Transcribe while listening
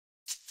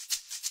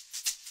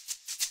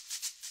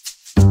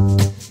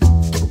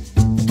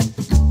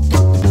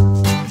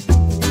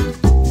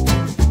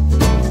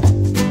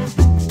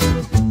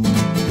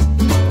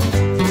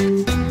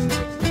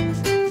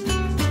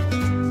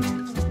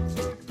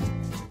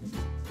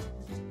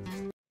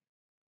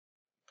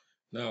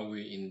Now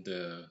we're in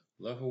the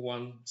level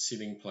 1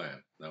 ceiling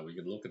plan. Now we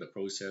can look at the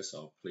process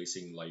of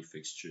placing light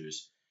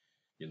fixtures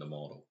in the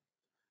model.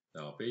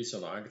 Now based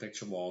on the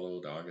architecture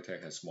model, the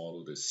architect has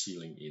modeled the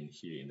ceiling in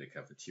here in the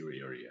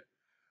cafeteria area.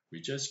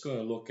 We're just going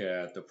to look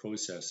at the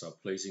process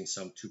of placing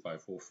some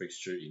 2x4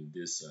 fixture in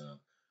this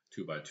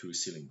 2x2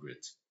 ceiling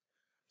grid.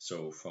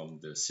 So from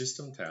the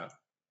System tab,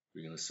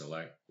 we're going to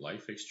select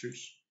Light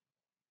Fixtures.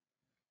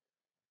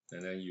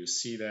 And then you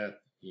see that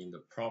in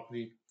the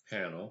Property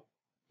panel,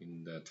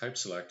 in the Type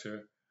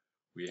Selector,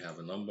 we have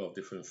a number of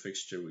different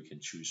fixtures we can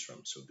choose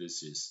from. So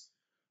this is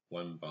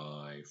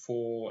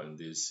 1x4, and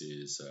this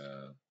is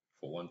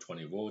for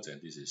 120 volts,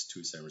 and this is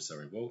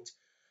 277 volts.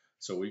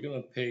 So we're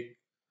going to pick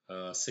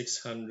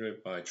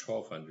 600 by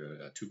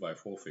 1200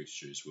 2x4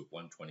 fixtures with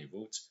 120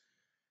 volts.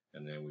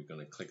 And then we're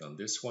going to click on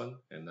this one,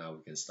 and now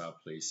we can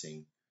start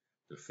placing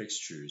the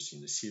fixtures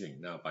in the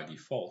ceiling. Now by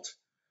default,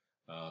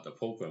 the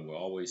program will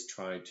always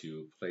try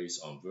to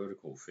place on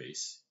vertical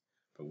face,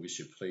 but we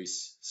should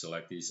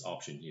select this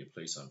option here,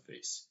 place on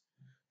face.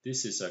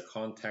 This is a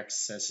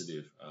context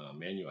sensitive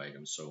menu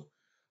item, so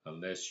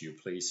unless you're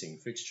placing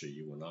fixture,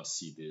 you will not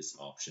see these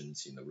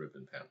options in the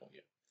ribbon panel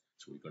here.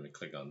 So we're going to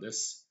click on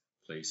this,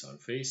 place on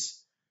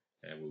face,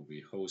 and will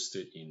be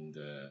hosted in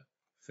the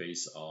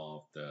face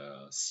of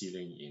the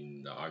ceiling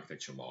in the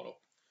architecture model.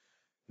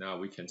 Now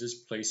we can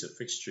just place a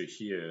fixture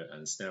here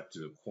and snap to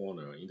the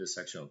corner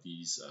intersection of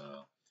these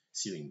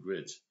ceiling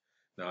grids.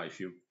 Now if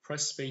you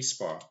press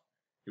spacebar,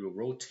 it will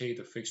rotate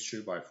the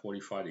fixture by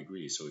 45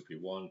 degrees. So if we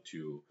want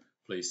to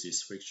place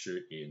this fixture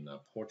in a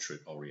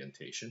portrait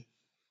orientation,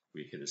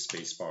 we hit the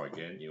spacebar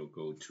again, it will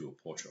go to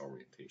a portrait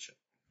orientation.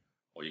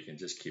 Or you can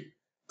just keep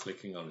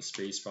clicking on the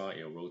spacebar,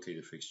 it will rotate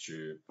the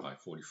fixture by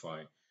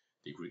 45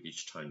 degrees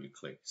each time you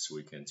click. So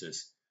we can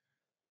just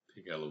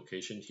pick a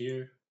location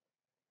here.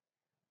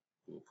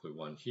 We'll put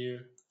one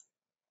here.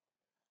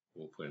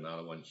 We'll put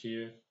another one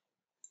here.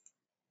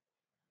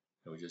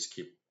 And we just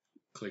keep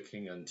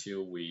clicking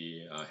until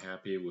we are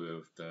happy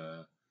with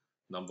the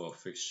number of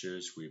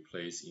fixtures we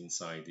place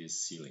inside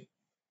this ceiling.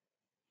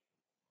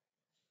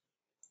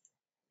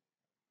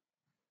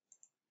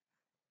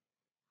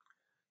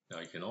 Now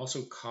you can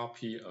also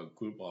copy a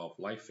group of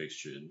light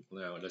fixtures.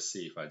 Now let's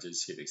see if I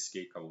just hit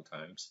escape a couple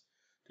times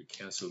to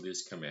cancel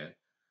this command.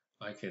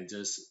 I can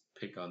just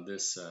pick on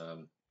this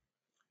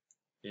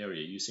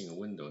area using a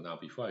window. Now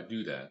before I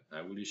do that, I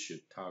really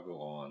should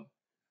toggle on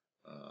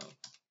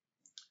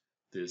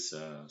this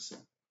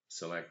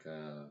select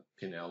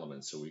pin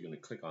element. So we're going to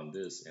click on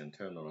this and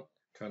turn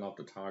off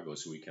the toggle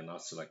so we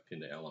cannot select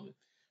pin element,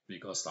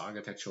 because the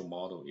architectural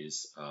model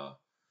is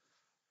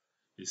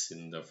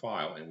in the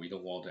file and we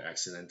don't want to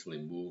accidentally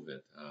move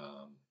it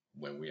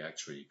when we're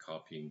actually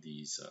copying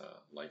these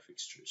light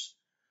fixtures.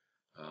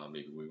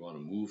 Maybe we want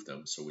to move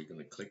them, so we're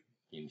going to click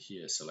in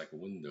here, select a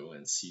window,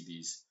 and see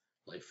this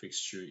light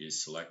fixture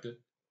is selected.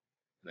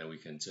 And then we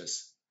can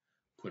just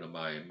put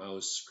my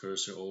mouse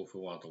cursor over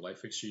one of the light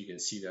fixture. You can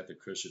see that the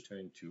cursor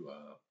turned to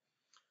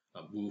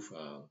a move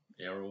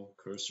arrow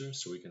cursor,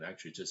 so we can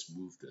actually just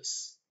move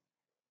this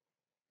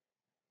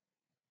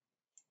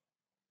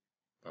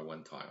by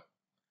one tile.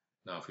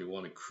 Now if we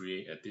want to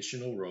create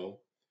additional row,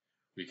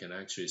 we can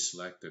actually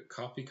select the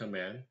copy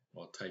command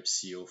or type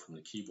CO from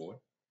the keyboard,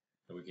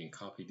 and we can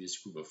copy this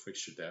group of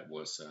fixture that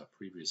was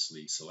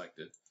previously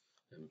selected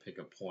and pick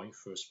a point,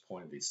 first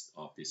point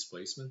of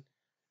displacement,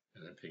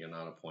 and then pick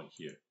another point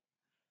here.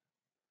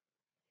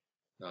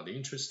 Now the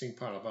interesting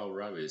part about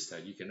Revit is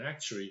that you can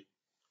actually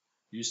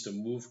use the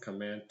move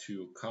command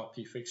to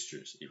copy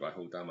fixtures. If I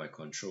hold down my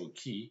control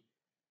key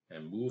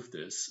and move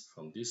this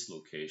from this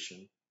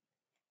location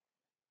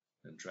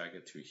and drag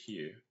it to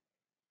here,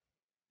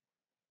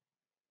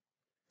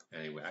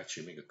 and it will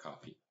actually make a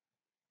copy.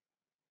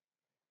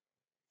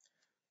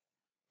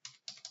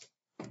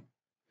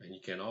 And you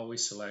can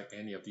always select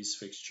any of these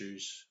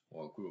fixtures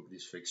or a group of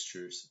these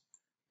fixtures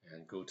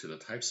and go to the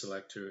type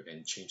selector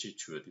and change it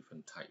to a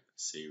different type.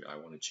 Say I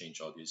want to change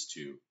all these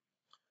to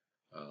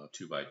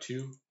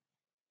 2x2,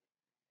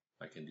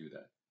 I can do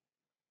that.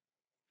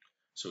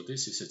 So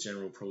this is a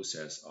general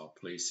process of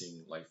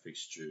placing light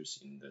fixtures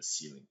in the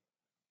ceiling.